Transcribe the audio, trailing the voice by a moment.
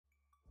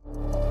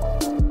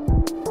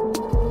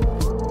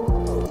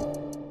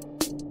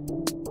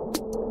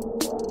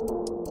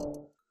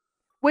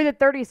With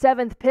the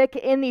 37th pick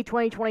in the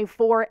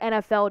 2024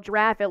 NFL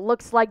Draft, it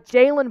looks like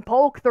Ja'Lynn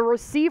Polk, the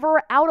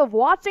receiver out of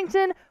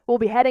Washington, will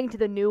be heading to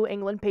the New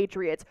England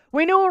Patriots.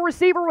 We knew a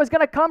receiver was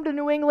going to come to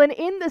New England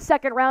in the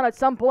second round at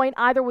some point,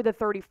 either with the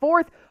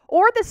 34th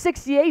or the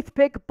 68th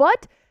pick,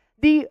 but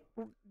the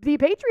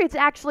Patriots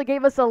actually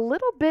gave us a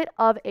little bit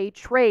of a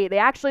trade. They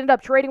actually ended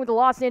up trading with the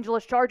Los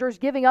Angeles Chargers,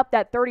 giving up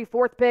that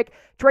 34th pick,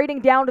 trading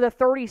down to the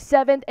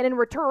 37th, and in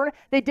return,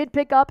 they did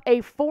pick up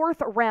a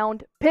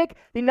 4th-round pick,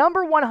 the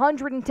number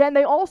 110.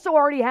 They also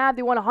already have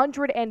the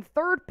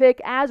 103rd pick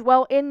as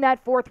well in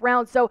that 4th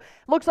round, so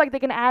looks like they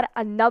can add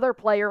another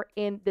player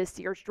in this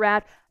year's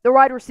draft. The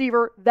wide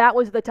receiver, that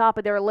was the top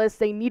of their list.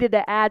 They needed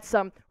to add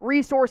some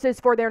resources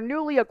for their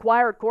newly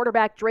acquired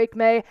quarterback, Drake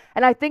Maye,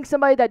 and I think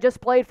somebody that just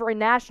played for a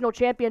national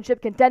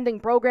championship contending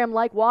program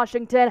like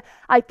Washington,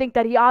 I think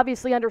that he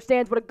obviously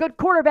understands what a good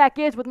quarterback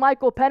is with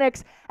Michael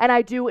Penix, and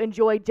I do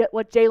enjoy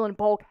what Ja'Lynn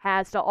Polk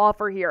has to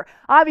offer here.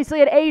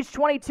 Obviously, at age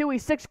 22,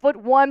 he's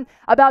 6'1",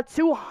 about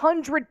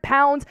 200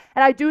 pounds,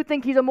 and I do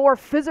think he's a more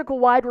physical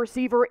wide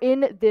receiver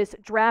in this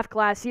draft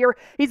class here.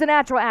 He's a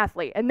natural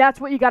athlete, and that's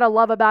what you got to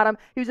love about him.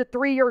 He was a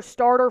 3-year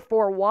starter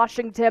for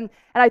Washington,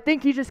 and I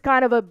think he's just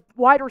kind of a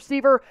wide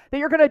receiver that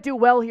you're going to do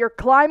well here,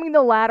 climbing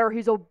the ladder.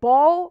 He's a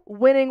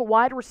ball-winning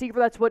wide receiver.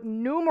 That's what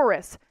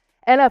numerous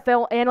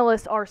NFL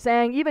analysts are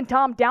saying. Even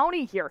Tom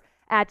Downey here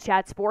at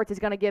Chat Sports is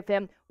going to give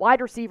him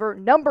wide receiver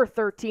number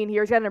 13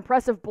 here. He's got an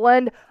impressive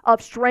blend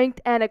of strength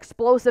and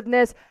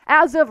explosiveness.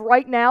 As of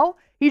right now,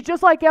 he's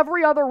just like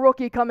every other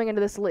rookie coming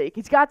into this league.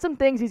 He's got some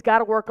things he's got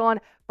to work on.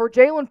 For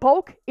Ja'Lynn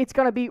Polk, it's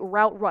going to be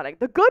route running.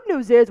 The good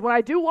news is when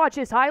I do watch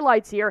his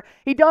highlights here,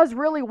 he does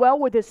really well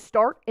with his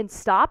start and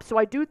stop. So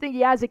I do think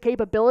he has the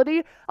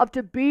capability of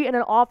to be in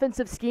an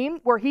offensive scheme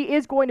where he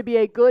is going to be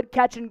a good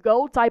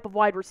catch-and-go type of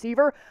wide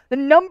receiver. The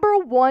number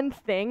one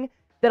thing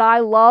that I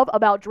love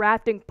about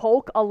drafting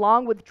Polk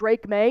along with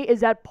Drake Maye is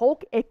that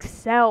Polk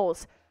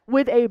excels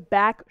with a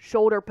back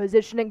shoulder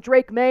positioning.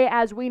 Drake Maye,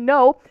 as we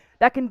know,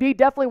 that can be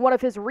definitely one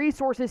of his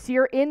resources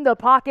here in the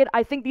pocket.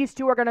 I think these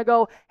two are going to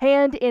go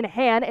hand in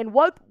hand. And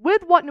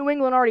with what New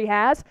England already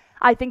has,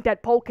 I think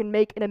that Polk can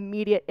make an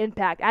immediate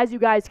impact. As you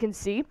guys can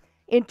see,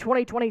 in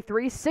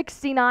 2023,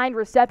 69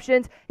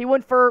 receptions. He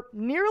went for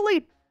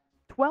nearly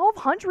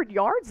 1,200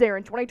 yards there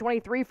in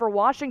 2023 for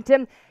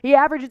Washington. He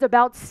averages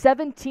about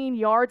 17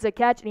 yards a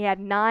catch, and he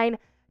had 9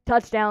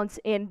 touchdowns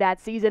in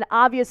that season.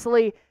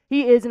 Obviously,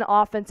 he is an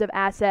offensive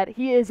asset.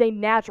 He is a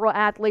natural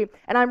athlete,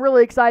 and I'm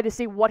really excited to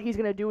see what he's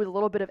going to do with a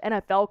little bit of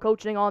NFL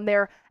coaching on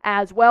there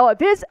as well. If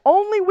his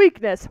only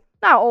weakness,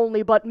 not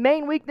only, but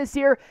main weakness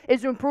here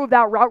is to improve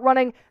that route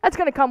running, that's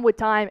going to come with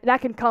time.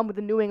 That can come with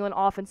the New England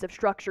offensive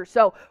structure.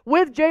 So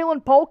with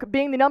Ja'Lynn Polk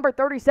being the number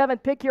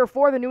 37th pick here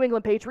for the New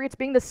England Patriots,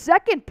 being the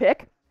second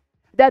pick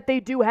that they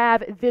do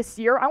have this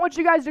year, I want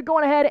you guys to go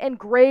ahead and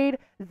grade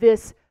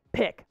this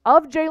pick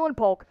of Ja'Lynn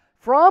Polk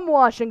from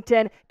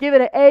Washington. Give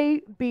it an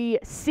A, B,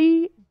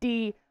 C,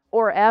 D,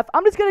 or F.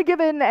 I'm just going to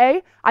give it an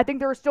A. I think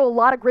there are still a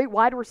lot of great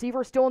wide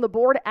receivers still on the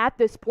board at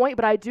this point,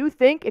 but I do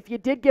think if you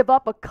did give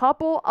up a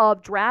couple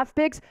of draft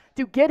picks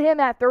to get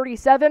him at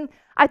 37,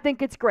 I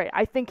think it's great.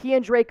 I think he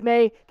and Drake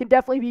Maye can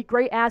definitely be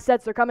great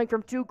assets. They're coming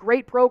from 2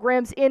 great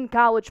programs in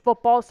college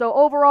football. So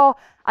overall,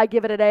 I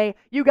give it an A.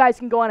 You guys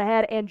can go on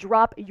ahead and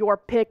drop your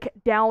pick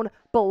down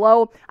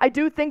below. I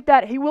do think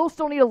that he will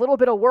still need a little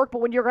bit of work, but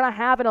when you're going to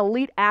have an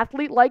elite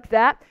athlete like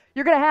that,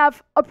 you're going to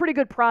have a pretty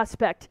good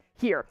prospect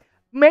here.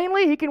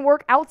 Mainly, he can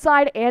work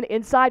outside and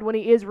inside when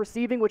he is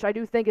receiving, which I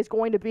do think is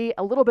going to be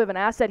a little bit of an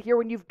asset here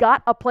when you've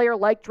got a player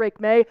like Drake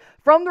Maye.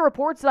 From the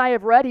reports that I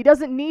have read, he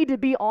doesn't need to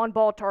be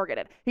on-ball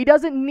targeted. He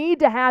doesn't need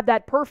to have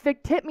that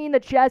perfect hit me in the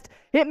chest,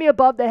 hit me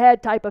above the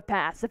head type of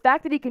pass. The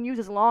fact that he can use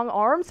his long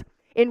arms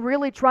and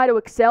really try to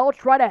excel,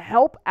 try to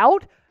help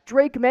out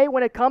Drake Maye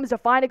when it comes to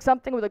finding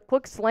something with a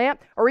quick slant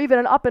or even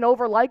an up and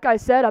over, like I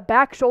said, a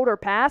back shoulder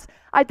pass.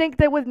 I think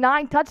that with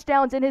 9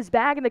 touchdowns in his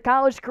bag in the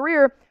college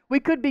career, we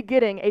could be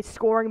getting a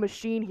scoring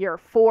machine here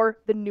for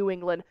the New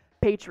England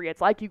Patriots.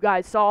 Like you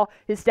guys saw,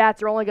 his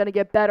stats are only going to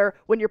get better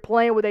when you're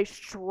playing with a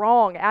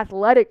strong,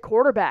 athletic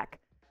quarterback.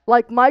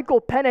 Like Michael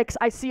Penix,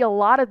 I see a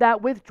lot of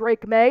that with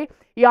Drake Maye.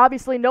 He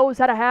obviously knows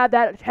how to have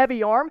that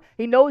heavy arm.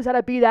 He knows how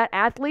to be that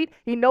athlete.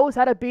 He knows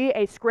how to be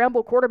a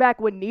scramble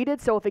quarterback when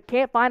needed. So if it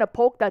can't find a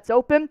Polk that's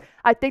open,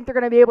 I think they're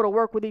going to be able to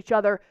work with each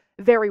other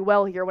very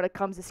well here when it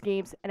comes to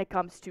schemes and it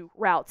comes to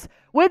routes.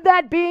 With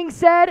that being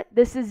said,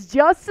 this is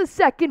just the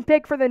second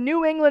pick for the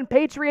New England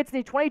Patriots in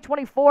the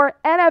 2024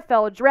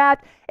 NFL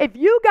Draft. If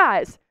you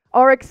guys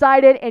are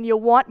excited and you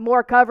want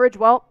more coverage,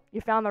 well,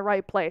 you found the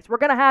right place. We're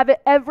going to have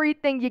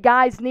everything you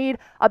guys need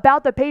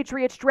about the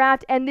Patriots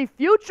Draft and the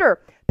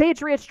future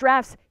Patriots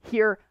Drafts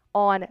here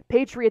on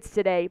Patriots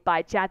Today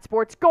by Chat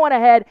Sports. Go on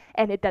ahead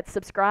and hit that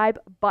subscribe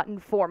button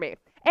for me.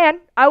 And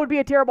I would be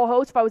a terrible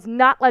host if I was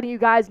not letting you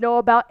guys know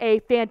about a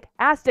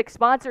fantastic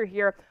sponsor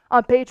here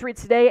on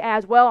Patriots Today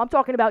as well. I'm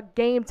talking about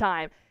Game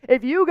Time.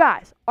 If you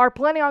guys are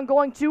planning on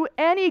going to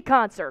any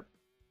concert,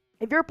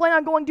 if you're planning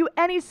on going to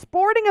any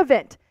sporting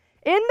event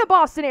in the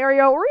Boston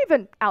area or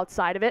even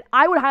outside of it,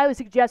 I would highly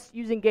suggest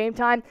using Game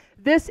Time.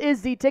 This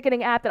is the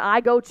ticketing app that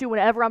I go to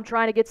whenever I'm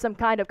trying to get some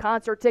kind of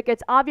concert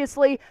tickets.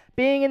 Obviously,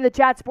 being in the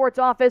Chat Sports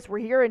office, we're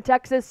here in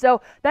Texas,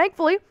 so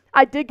thankfully,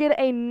 I did get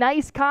a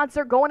nice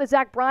concert going to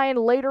Zach Bryan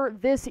later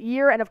this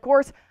year, and of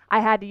course, I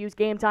had to use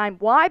Game Time.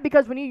 Why?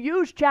 Because when you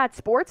use Chat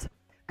Sports,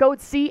 code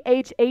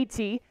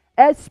CHATSPORTS,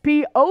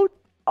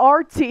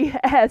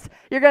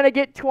 you're going to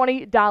get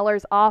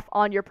 $20 off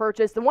on your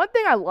purchase. The one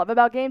thing I love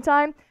about Game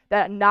Time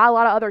that not a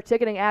lot of other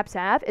ticketing apps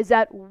have is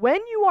that when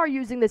you are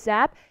using this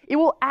app, it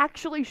will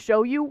actually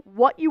show you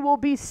what you will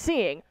be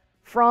seeing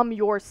from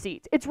your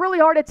seat. It's really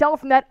hard to tell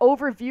from that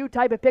overview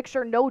type of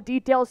picture, no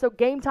details, so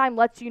Game Time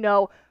lets you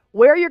know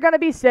where you're going to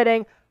be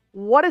sitting,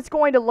 what it's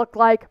going to look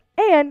like,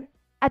 and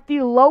at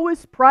the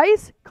lowest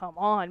price. Come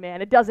on,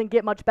 man. It doesn't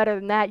get much better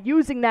than that.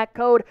 Using that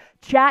code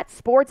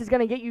CHATSPORTS is going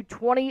to get you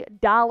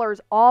 $20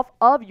 off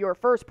of your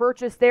first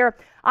purchase there.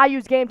 I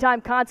use Game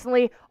Time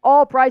constantly.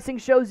 All pricing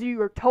shows you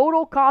your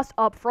total cost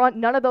up front,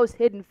 none of those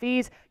hidden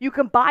fees. You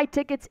can buy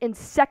tickets in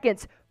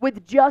seconds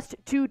with just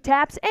 2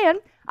 taps, and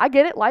I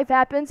get it, life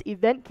happens.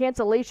 Event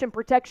cancellation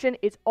protection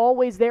is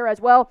always there as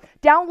well.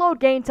 Download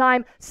Game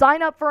Time,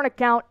 sign up for an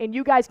account, and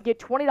you guys can get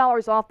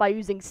 $20 off by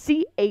using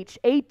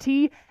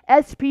CHATSPORTS,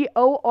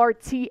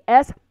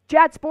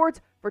 Chat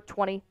Sports, for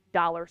 $20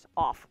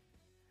 off.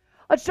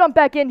 Let's jump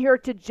back in here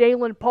to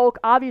Ja'Lynn Polk.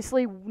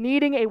 Obviously,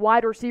 needing a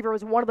wide receiver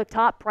was one of the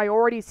top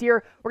priorities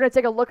here. We're going to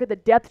take a look at the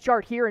depth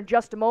chart here in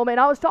just a moment.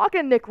 And I was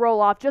talking to Nick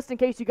Roloff, just in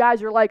case you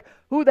guys are like,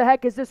 who the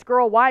heck is this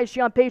girl? Why is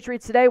she on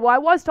Patriots Today? Well, I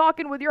was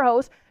talking with your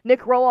host,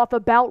 Nick Roloff,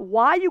 about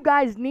why you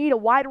guys need a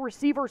wide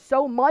receiver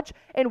so much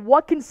and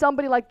what can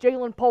somebody like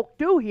Ja'Lynn Polk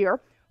do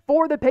here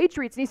for the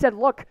Patriots. And he said,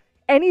 look,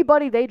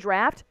 anybody they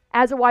draft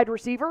as a wide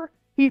receiver,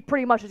 he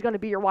pretty much is going to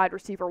be your wide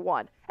receiver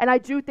one. And I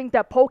do think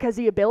that Polk has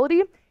the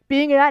ability,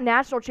 being in that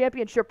national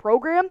championship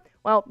program,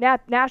 well,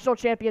 national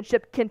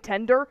championship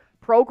contender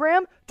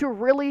program, to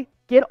really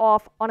get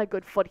off on a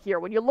good foot here.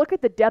 When you look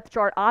at the depth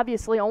chart,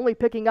 obviously only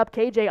picking up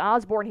KJ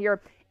Osborne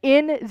here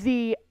in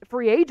the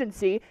free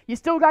agency. You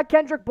still got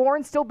Kendrick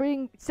Bourne still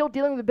dealing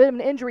with a bit of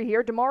an injury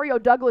here.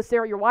 Demario Douglas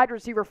there, your wide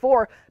receiver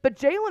 4. But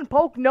Ja'Lynn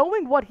Polk,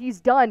 knowing what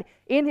he's done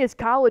in his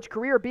college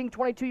career, being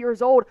 22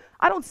 years old,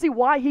 I don't see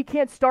why he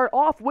can't start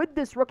off with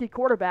this rookie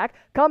quarterback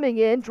coming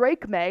in,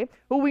 Drake Maye,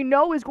 who we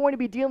know is going to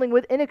be dealing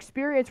with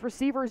inexperienced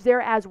receivers there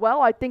as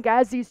well. I think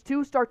as these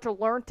two start to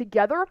learn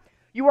together,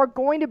 you are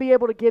going to be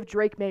able to give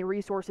Drake Maye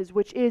resources,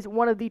 which is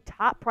one of the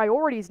top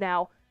priorities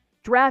now,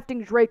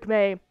 drafting Drake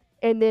Maye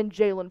and then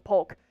Ja'Lynn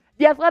Polk.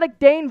 The Athletic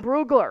Dane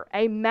Brugler,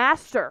 a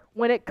master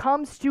when it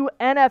comes to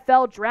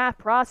NFL draft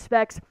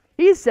prospects,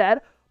 he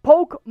said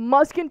Polk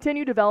must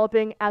continue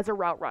developing as a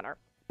route runner,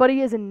 but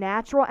he is a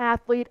natural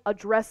athlete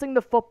addressing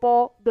the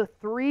football, the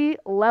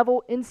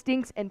 3-level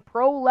instincts and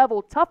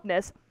pro-level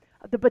toughness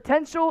of the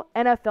potential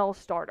NFL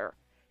starter.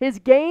 His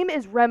game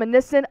is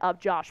reminiscent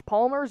of Josh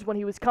Palmer's when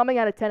he was coming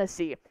out of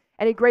Tennessee,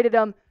 and he graded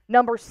him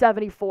number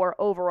 74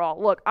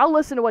 overall. Look, I'll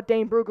listen to what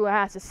Dane Brugler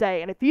has to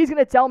say, and if he's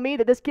going to tell me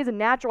that this kid's a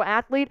natural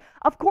athlete,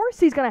 of course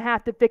he's going to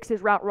have to fix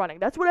his route running.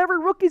 That's what every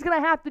rookie's going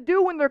to have to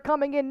do when they're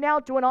coming in now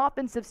to an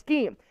offensive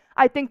scheme.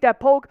 I think that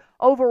Polk,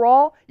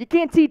 overall, you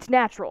can't teach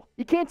natural.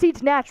 You can't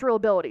teach natural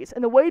abilities.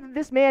 And the way that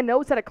this man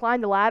knows how to climb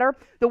the ladder,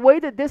 the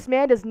way that this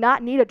man does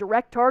not need a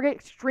direct target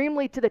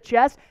extremely to the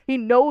chest, he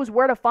knows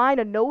where to find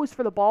a nose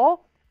for the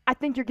ball, I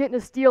think you're getting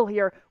a steal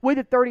here with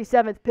the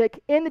 37th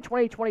pick in the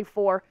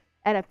 2024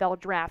 NFL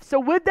Draft. So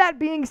with that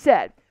being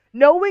said,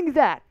 knowing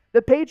that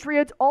the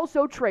Patriots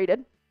also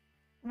traded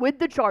with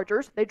the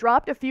Chargers, they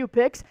dropped a few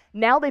picks.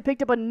 Now they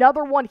picked up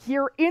another one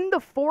here in the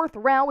 4th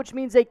round, which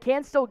means they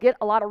can still get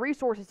a lot of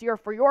resources here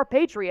for your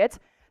Patriots.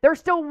 There's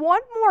still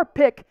one more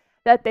pick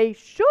that they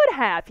should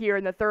have here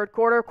in the 3rd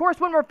quarter. Of course,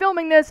 when we're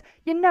filming this,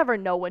 you never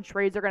know when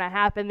trades are going to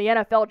happen in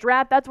the NFL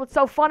Draft. That's what's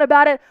so fun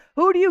about it.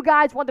 Who do you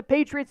guys want the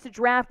Patriots to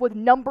draft with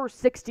number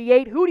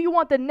 68? Who do you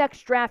want the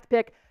next draft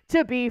pick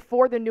to be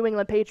for the New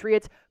England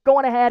Patriots? Go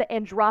on ahead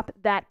and drop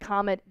that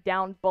comment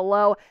down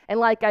below.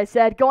 And like I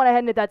said, go on ahead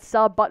and hit that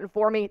sub button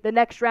for me. The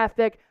next draft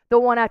pick, the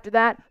one after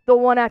that, the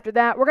one after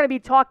that. We're going to be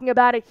talking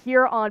about it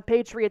here on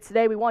Patriots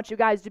Today. We want you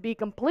guys to be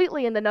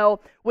completely in the know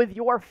with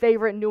your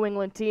favorite New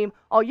England team.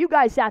 All you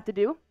guys have to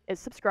do is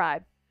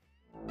subscribe.